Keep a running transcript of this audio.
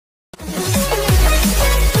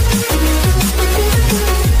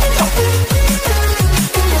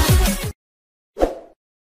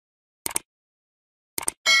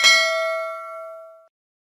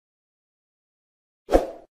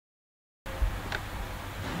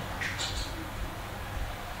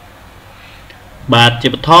បាទជា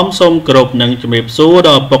បឋមសូមគោរពនឹងជំរាបសួរដ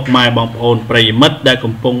ល់ពុកម៉ែបងប្អូនប្រិយមិត្តដែល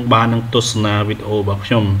កំពុងបាននឹងទស្សនាវីដេអូរបស់ខ្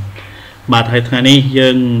ញុំបាទហើយថ្ងៃនេះយើ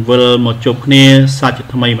ងវិលមកជួបគ្នាសាច់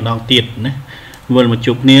ថ្មីម្ដងទៀតណាវិលមក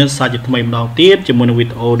ជួបគ្នាសាច់ថ្មីម្ដងទៀតជាមួយនឹងវី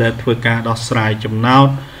ដេអូដែលធ្វើការដោះស្រាយចំណោទ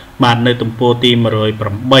បាទនៅទំព័រទី108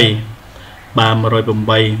បាទ108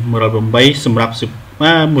សម្រាប់109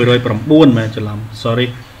មែនច្រឡំ sorry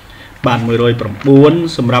បាទ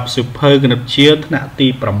109សម្រាប់សិភើគណិតវិទ្យាថ្នាក់ទី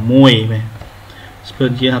6មែនសិភើគ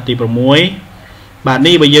ណិតវិទ្យាថ្នាក់ទី6បាទ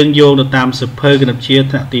នេះបើយើងយកទៅតាមសិភើគណិតវិទ្យា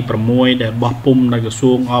ថ្នាក់ទី6ដែលបោះពុម្ពនៅក្រ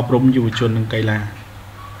សួងអប់រំយុវជននិងកីឡា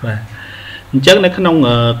បាទអញ្ចឹងនៅក្នុង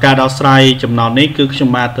ការដោះស្រាយចំណោទនេះគឺខ្ញុំ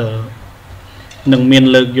បាទនឹងមាន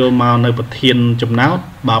លើកយកមកនៅប្រធានចំណោទ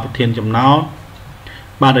បាទប្រធានចំណោទ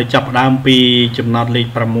បាទឲ្យចាប់ដើមពីចំណោទលេខ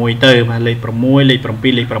6ទៅបាទលេខ6លេខ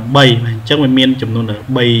7លេខ8បាទអញ្ចឹងវាមានចំនួន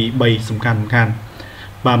3សំខាន់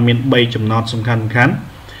បាទមាន3ចំណោទសំខាន់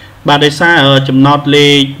បាទដោយសារចំណោទលេ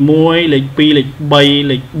ខ1លេខ2លេខ3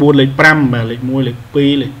លេខ4លេខ5បាទលេខ1លេខ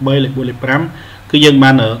2លេខ3លេខ4លេខ5គឺយើងបា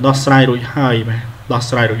នដោះស្រាយរួចហើយបាទដោះ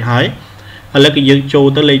ស្រាយរួចហើយឥឡូវគឺយើងចូល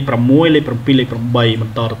ទៅលេខ6លេខ7លេខ8ប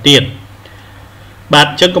ន្តទៅទៀតបាទ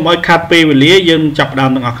អញ្ចឹងកុំឲ្យខាត់ពេលវេលាយើងចាប់ដើម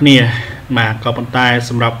ទាំងអស់គ្នាបាទក៏ប៉ុន្តែ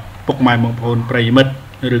សម្រាប់ពុកម៉ែបងប្អូនប្រិយមិត្ត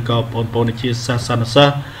ឬក៏បងប្អូនជាសាសនសិ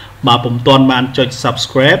ស្សបាទពុំទាន់បានចុច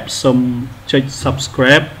subscribe សូមចុច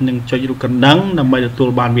subscribe និងចុចរូបកណ្ដឹងដើម្បីទទួល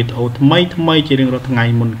បានវីដេអូថ្មីជារៀងរាល់ថ្ងៃ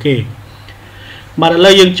មុនគេបាទឥឡូ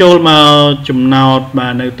វយើងចូលមកចំណោទបា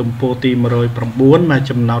ទនៅទំព័រទី109បាទ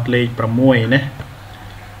ចំណោទលេខ6ណា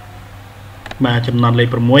បាទចំណោទលេខ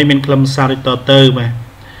6មានខ្លឹមសារដូចតទៅបាទ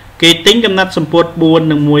គេទិញកំណាត់សម្ពុត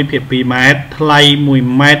4និង1/2ម៉ែត្រថ្លៃ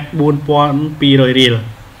1ម៉ែត្រ4200រៀល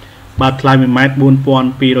បាទថ្លៃ1ម៉ែត្រ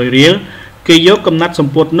4200រៀលគេយកកំណាត់ស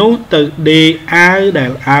ម្ពុតនោះទៅដេរអាវដែ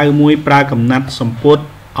លអាវមួយប្រើកំណាត់សម្ពុត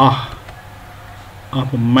អស់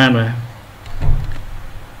ប្រមាណ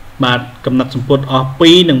បាទកំណាត់សម្ពុតអស់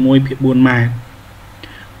2និង1/4ម៉ែត្រ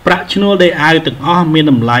ប្រាក់ឈ្នួលដេរអាវទាំងអស់មាន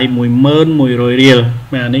តម្លៃ11100រៀល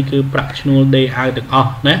បាទនេះគឺប្រាក់ឈ្នួលដេរអាវទាំងអ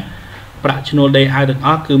ស់ណាប្រាក់ឈ្នួលដេរអាវទាំងអ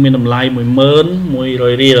ស់គឺមានតម្លៃ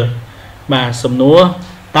11100រៀលបាទសំណួរ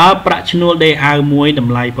តើប្រាក់ឈ្នួលដេរអាវមួយត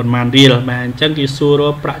ម្លៃប៉ុន្មានរៀលបាទអញ្ចឹងគេសួររ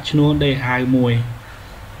កប្រាក់ឈ្នួលដេរអាវមួយ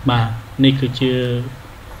បាទនេះគឺជា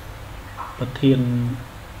ប្រធាន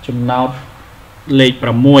ចំណោទលេខ6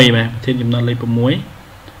បាទប្រធានចំណោទលេខ6អ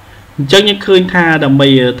ញ្ចឹងយើងឃើញថាដើម្បី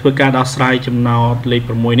ធ្វើការដោះស្រាយចំណោទលេខ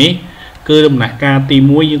6នេះគឺដំណាក់កាលទី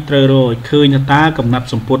1យើងត្រូវរកឲ្យឃើញថាតើកំណាត់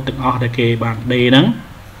សម្ពុតទាំងអស់ដែលគេបានដេរហ្នឹង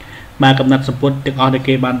បាទកំណាត់សម្ពុតទាំងអស់ដែល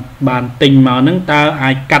គេបានទិញមកហ្នឹងតើ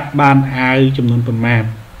អាចកាត់បានអាវចំនួនប៉ុន្មាន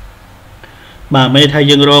បាទមិនថា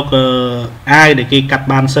យើងរកអាវដែលគេកាត់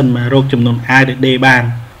បានសិនមករកចំនួនអាវដែលដេរបាន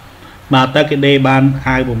បាទតើគេដេរបាន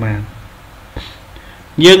អាវប៉ុន្មាន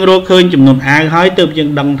យើងរកឃើញចំនួនអាវហើយទើបយើង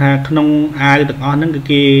ដឹងថាក្នុងអាវទាំងអស់ហ្នឹងគឺ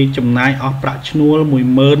គេចំណាយអស់ប្រាក់ឈ្នួល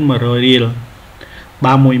11100រៀល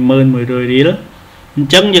បាទ11100រៀលអញ្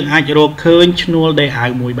ចឹងយើងអាចរកឃើញឈ្នួលដេរអា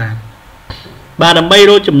វមួយបានបាទដើម្បី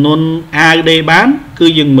រកចំនួនអាវដេរបានគឺ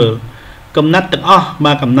យើងមើលកំណាត់ទាំងអស់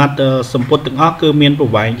បាទកំណាត់សម្ពុតទាំងអស់គឺមានប្រ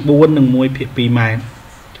វែង4និង1/2ម៉ែត្រ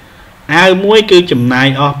អាវមួយគឺចំណាយ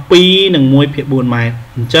អស់2និង1/4ម៉ែត្រ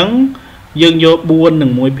អញ្ចឹងយើងយក4និ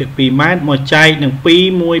ង1/2ម៉ែត្រមកចែកនឹង2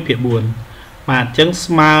 1/4បាទអញ្ចឹង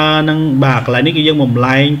ស្មើនឹងបាទកន្លែងនេះគឺយើងបំ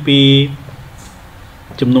លែងពី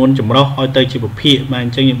ចំនួនចម្រុះឲ្យទៅជាប្រភេទបាទអ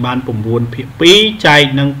ញ្ចឹងយើងបាន9/2ចែក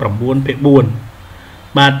នឹង9/4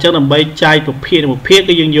បាទអញ្ចឹងដើម្បីចែកប្រភេទ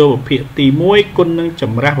គឺយើងយកប្រភេទទី1គុណនឹងច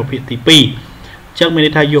ម្រាស់ប្រភេទទី2អញ្ចឹងមានន័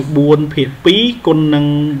យថាយក4/2គុណនឹង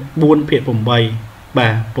4/8បា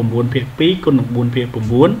ទ9/2គុណនឹង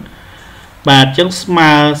4/9បាទអញ្ចឹងស្មើ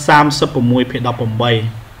36/18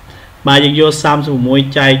បាទយើងយក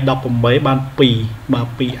36ចែក18បាន2បាទ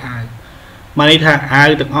2អាវមានន័យថាអាវ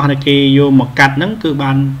ទាំងអស់ដែលគេយកមកកាត់ហ្នឹងគឺ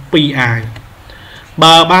បាន2អាវ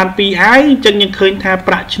បើបាន2អាវអញ្ចឹងយើងឃើញថា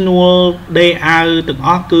ប្រាក់ឈ្នួលដេរអាវទាំងអ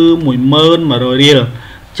ស់គឺ11100រៀលអ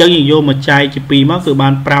ញ្ចឹងយើងយកមកចែកជា2មកគឺបា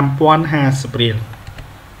ន5050រៀល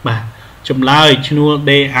បាទចម្លើយឈ្នួល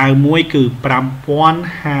ដេរអាវមួយគឺ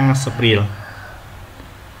5050រៀល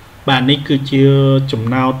បាទនេះគឺជាចំ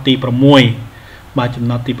ណោទទី6បាទចំ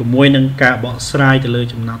ណោទទី6នឹងការបកស្រាយទៅលើ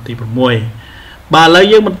ចំណោទទី6បាទឥឡូវ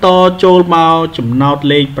យើងបន្តចូលមកចំណោទ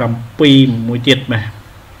លេខ7មួយទៀតបាទ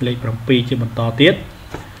លេខ7ជាបន្តទៀត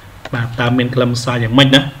បាទតើមានខ្លឹមសារយ៉ាងម៉េច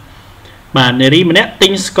ណាបាទនារីម្នាក់ទិ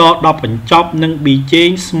ញស្ករ10កញ្ចប់និងប៊ីចេង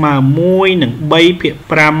ស្មើ1និង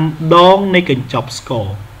3/5ដងនៃកញ្ចប់ស្ករ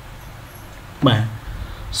បាទ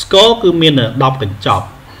ស្ករគឺមាន10កញ្ចប់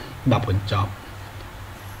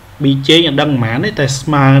ប៊ីចេងអត់ដឹងប៉ុន្មានទេតែស្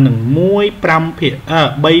មើនឹង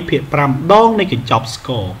3/5ដងនៃកញ្ចប់ស្ក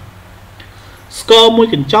រ score មួយ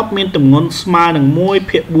កញ្ចប់មានទម្ងន់ស្មើនឹង1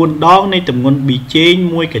ភាគ4ដងនៃទម្ងន់ b ជែង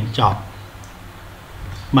មួយកញ្ចប់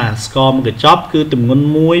បាទ score មួយកញ្ចប់គឺទម្ងន់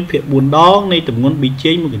1ភាគ4ដងនៃទម្ងន់ b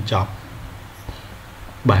ជែងមួយកញ្ចប់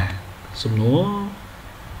បាទសំណួរ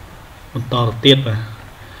បន្តទៅទៀតបាទ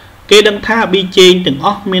គេដឹងថា b ជែងទាំងអ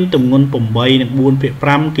ស់មានទម្ងន់8និង4ភាគ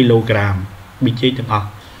5គីឡូក្រាម b ជែងទាំងអស់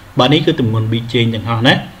បាទនេះគឺទម្ងន់ b ជែងទាំងអស់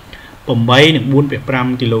ណា8និង4ភាគ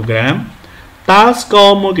5គីឡូក្រាមតើ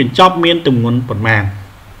score មួយកញ្ចប់មានទម្ងន់ប៉ុន្មាន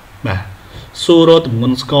បាទសួររកទម្ង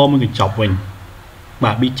ន់ score មួយកញ្ចប់វិញ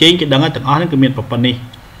បាទ b ជែងគេដឹងហើយទាំងអស់ហ្នឹងគឺមានប៉ុណ្ណេះ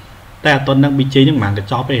តែអត់ទាន់ដឹង b ជែងហ្នឹងមិនកញ្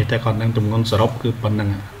ចប់ទេតែគាត់ដឹងទម្ងន់សរុបគឺប៉ុណ្្នឹង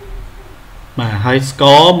បាទហើយ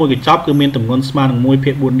score មួយកញ្ចប់គឺមានទម្ងន់ស្មើនឹង1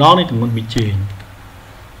ភាគ4ដងនៃទម្ងន់ b ជែង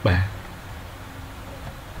បាទ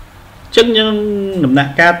ចឹងយើងដំណា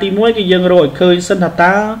ក់កាលទី1គឺយើងរកឲ្យឃើញសិនថា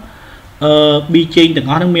តើb ជែងទាំង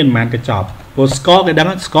អស់ហ្នឹងមានប៉ុន្មានកញ្ចប់ព្រោះ score គេដឹង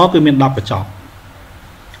score គឺមាន10កញ្ចប់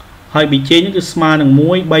ហើយ b ជែងហ្នឹងគឺស្មើនឹង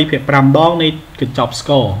1 3ភាគ5ដងនៃកញ្ចប់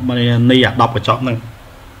score នៃអា10កញ្ចប់ហ្នឹង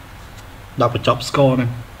10កញ្ចប់ score ហ្នឹង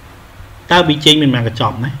តើ b ជែងមានប៉ុន្មានកញ្ច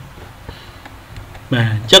ប់ណាបាទ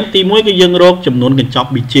អញ្ចឹងទី1គឺយើងរកចំនួនកញ្ចប់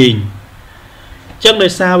b ជែងអញ្ចឹងដោ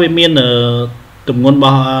យសារវាមានទម្ងន់រប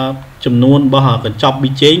ស់ចំនួនរបស់កញ្ចប់ b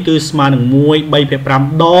ជែងគឺស្មើនឹង1 3ភាគ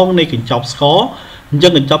5ដងនៃកញ្ចប់ score អញ្ចឹ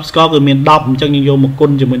ងកញ្ចប់ score គឺមាន10អញ្ចឹងយើងយកមកគុណ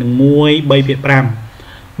ជាមួយនឹង1 3ភាគ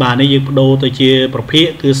5បាទនេះយើងបដូរទៅជាប្រភេទ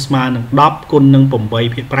គឺស្មើនឹង10គុណនឹង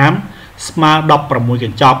8ភាគ5ស្មើ16ក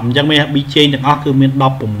ញ្ចប់អញ្ចឹងមាន b ជែងទាំងអស់គឺមាន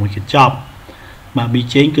16កញ្ចប់បាទ b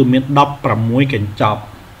ជែងគឺមាន16កញ្ចប់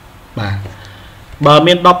បាទបើ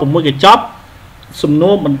មាន16កញ្ចប់សំ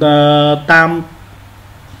ណួរបន្តតាម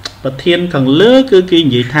ប្រធានខាងលើគឺគេ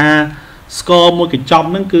និយាយថា score មួយកញ្ចប់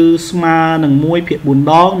ហ្នឹងគឺស្មើនឹង1ភាគ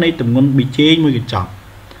4ដងនៃទម្ងន់ b ជែងមួយកញ្ចប់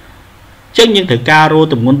អញ្ចឹងយើងត្រូវការរក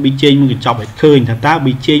ទម្ងន់ b ជែងមួយកញ្ចប់ឲ្យឃើញថាតើ b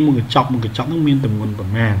ជែងមួយកញ្ចប់ហ្នឹងមានទម្ងន់ប៉ុ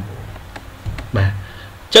ន្មានបាទ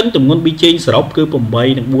អញ្ចឹងទម្ងន់ b ជែងសរុបគឺ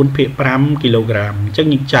8និង4ភាគ5គីឡូក្រាមអញ្ចឹង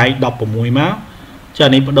យើងចែក16មកចា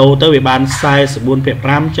នេះបដូរទៅវាបាន44ភាគ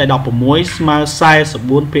5ចែក16ស្មើ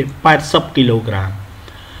44ភាគ80គីឡូក្រាម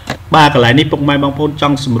បាទកន្លែងនេះពុកម៉ែបងប្អូនច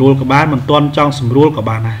ង់ស្រួលក៏បានមិនទាន់ចង់ស្រួលក៏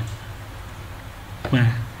បានដែរបា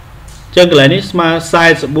ទអញ្ចឹងកន្លែងនេះស្មើ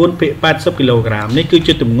44ភាគ80គីឡូក្រាមនេះគឺ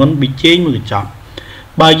ជាទម្ងន់ b ជែងមួយកញ្ចប់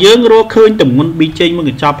បើយើងរកឃើញទម្ងន់ b ជែងមួយ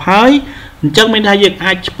កញ្ចប់ហើយអញ្ចឹងមានថាយើង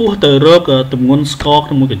អាចឆ្ពោះទៅរកទម្ងន់ score ក្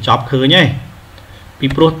នុងមួយកញ្ចប់ឃើញហើយពី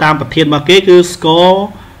ព្រោះតាមប្រធានរបស់គេគឺ score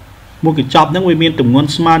មួយកញ្ចប់ហ្នឹងវាមានទម្ងន់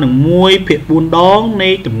ស្មើនឹង1ភាគ4ដងនៃ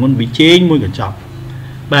ទម្ងន់ b ជែងមួយកញ្ចប់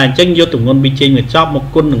បាទអញ្ចឹងយកទម្ងន់ b ជែងមួយកញ្ចប់មក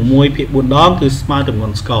គុណនឹង1ភាគ4ដងគឺស្មើទម្ង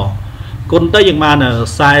ន់ score គុណទៅយើងបាន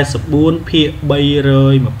44ភាគ320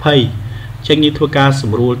អញ្ចឹងយើងធ្វើការស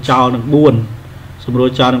ម្រួលចោលនឹង4សម្រួល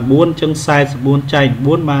ចោលនឹង4អញ្ចឹង44ចែក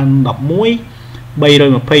4បាន11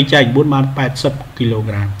 320ចែក4បាន80គីឡូ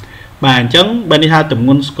ក្រាមបាទអញ្ចឹងបើនេះថាទម្ង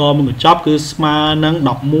ន់ score មួយកញ្ចប់គឺស្មើនឹង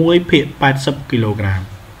11ភាគ80គីឡូក្រាម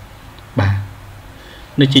បាទ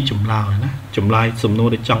នេះជាចម្លើយណាចម្លើយសំណួរ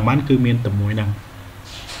ដែលចង់បានគឺមានតែមួយហ្នឹង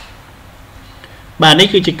បាទនេះ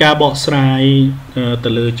គឺជាការបកស្រាយទៅ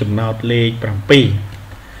លើចំណោទលេខ7ឥ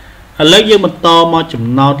ឡូវយើងបន្តមកចំ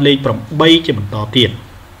ណោទលេខ8ជាបន្តទៀត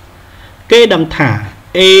គេដឹងថា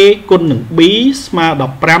a គុណនឹង b ស្មើ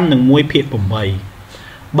15និង1ភាគ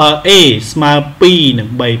8បើ a ស្មើ2និង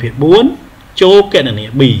3ភាគ4ចូលគណនា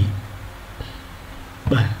b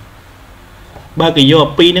បាទបើគេយក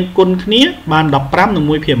2នឹងគុណគ្នាបាន15និង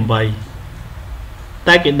1ភាគ8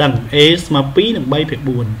តែគេដឹង a ស្មើ2និង3ភាគ4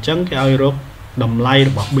អញ្ចឹងគេឲ្យរកតម្លៃ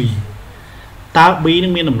របស់ b តើ b នឹ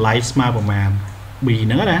ងមានតម្លៃស្មើប្រមាណ b ហ្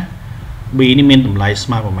នឹងណា b នេះមានតម្លៃស្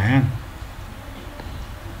មើប្រមាណ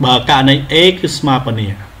បើករណី a គឺស្មើប៉ុណ្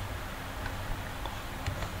ណេះអូ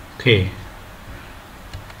ខេ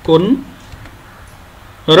គុណ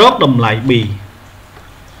រកតម្លៃ b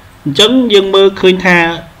អញ្ចឹងយើងមើលឃើញថា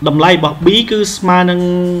តម្លៃរបស់ b គឺស្មើនឹង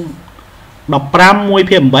15 1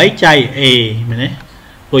ភាគ8ចែក a មែនទេ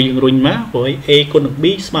ព្រោះយើងរុញមកព្រោះ a គុណនឹង b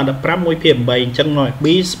ស្មើ15 1ភាគ8អញ្ចឹងnói b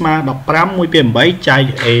ស្មើ15 1ភាគ8ចែក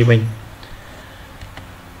a វិញ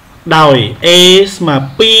ដោយ a ស្មើ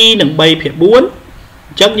2និង3ភាគ4អ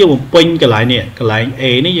ញ្ចឹងយើងបំពេញកន្លែងនេះកន្លែង a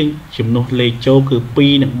នេះយើងចំនួនលេខចូលគឺ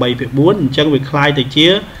2និង3ភាគ4អញ្ចឹងវាคล้ายទៅជា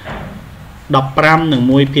15និង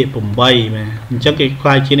1ភាគ8បាទអញ្ចឹងគេค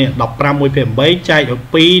ล้ายជានេះ15 1ភាគ8ចែកឲ្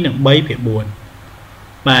យ2និង3ភាគ4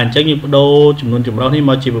បាទអញ្ចឹងយើងបដូរចំនួនចម្រុះនេះ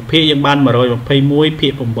មកជាប្រភេទយើងបាន121ភា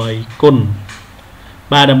គ8គុណ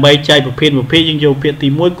បាទដើម្បីចែកប្រភេទយើងយកភាគទី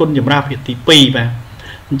1គុណចម្រាស់ភាគទី2បាទ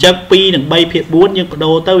អញ្ចឹង2និង3ភាគ4យើងប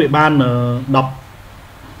ដូរទៅវាបាន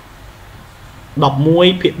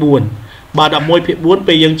11ភាគ4បាទ11ភាគ4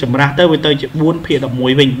ពេលយើងចម្រាស់ទៅវាទៅជា4ភាគ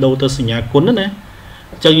11វិញដូរទៅសញ្ញាគុណណា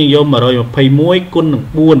Chẳng như vô 121 គុណនឹង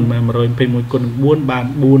4 121គុណនឹង4បាន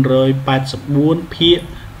484ភាគ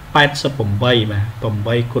88បាទ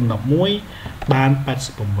8គុណ11បាន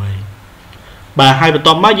88បាទហើយបន្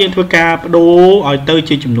ទាប់មកយើងធ្វើការបដូរឲ្យទៅ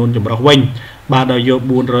ជាចំនួនចម្រុះវិញបាទដល់យក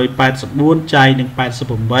484ចែកនឹង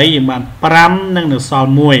88យើងបាន5និងនៅស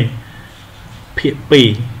ល់1ភាគ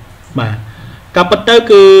2បាទកាប់ពិតទៅ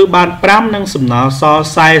គឺបាន5និងសំណល់សល់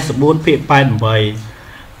44ភាគ88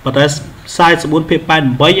ប៉ុន្តែ44ភាគ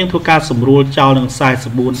88យើងធ្វើការសម្រួលចោលនឹង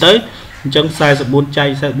44ទៅអញ្ចឹង44ចែក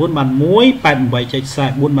44បាន1 88ចែក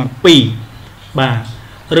44បាន2បាទ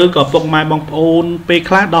ឬក៏ពុកម៉ែបងប្អូនពេល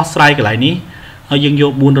ខ្លះដោះស្រាយកន្លែងនេះហើយយើងយ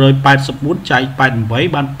ក484ចែក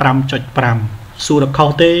88បាន 5.5 សួរដល់ខុស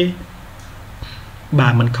ទេបា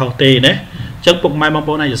ទមិនខុសទេណាអញ្ចឹងពុកម៉ែបង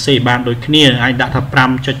ប្អូនអាចសរសេរបានដូចគ្នាអាចដាក់ថា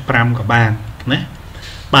 5.5 ក៏បានណា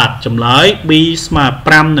បាទចម្លើយ B ស្មើ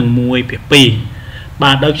5និង1ភាគ2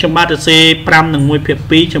បាទដល់ខ្ញុំបាទសរសេរ5និង1ភាគ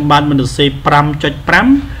2ខ្ញុំបាទមិនសរសេរ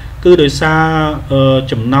 5.5 គឺដោយសារ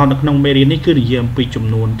ចំណោទនៅក្នុងមេរៀននេះគឺនិយាយអំពីចំ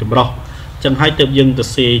នួនចម្រុះអញ្ចឹងហើយទើបយើងសរ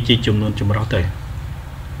សេរជាចំនួនចម្រុះទៅ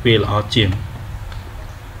វាល្អជាង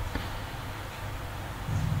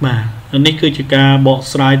បាទនេះគឺជាការបក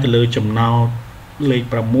ស្រាយទៅលើចំណោទលេខ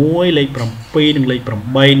6លេខ7និងលេខ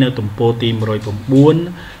8នៅទំព័រទី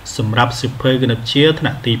109សម្រាប់សៀវភៅគណិតវិទ្យាថ្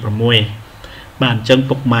នាក់ទី6បាទអញ្ចឹង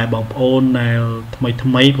ពុកម៉ែបងប្អូនដែល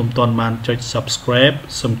ថ្មីពុំទាន់បានចុច Subscribe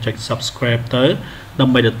សូមចុច Subscribe ទៅដើ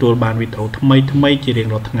ម្បីទទួលបានវីដេអូថ្មីជារៀង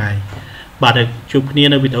រាល់ថ្ងៃបាទជួបគ្នា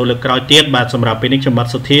នៅវីដេអូលើកក្រោយទៀតបាទសម្រាប់ពេលនេះខ្ញុំបាទ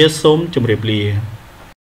សុធាសូមជម្រាបលា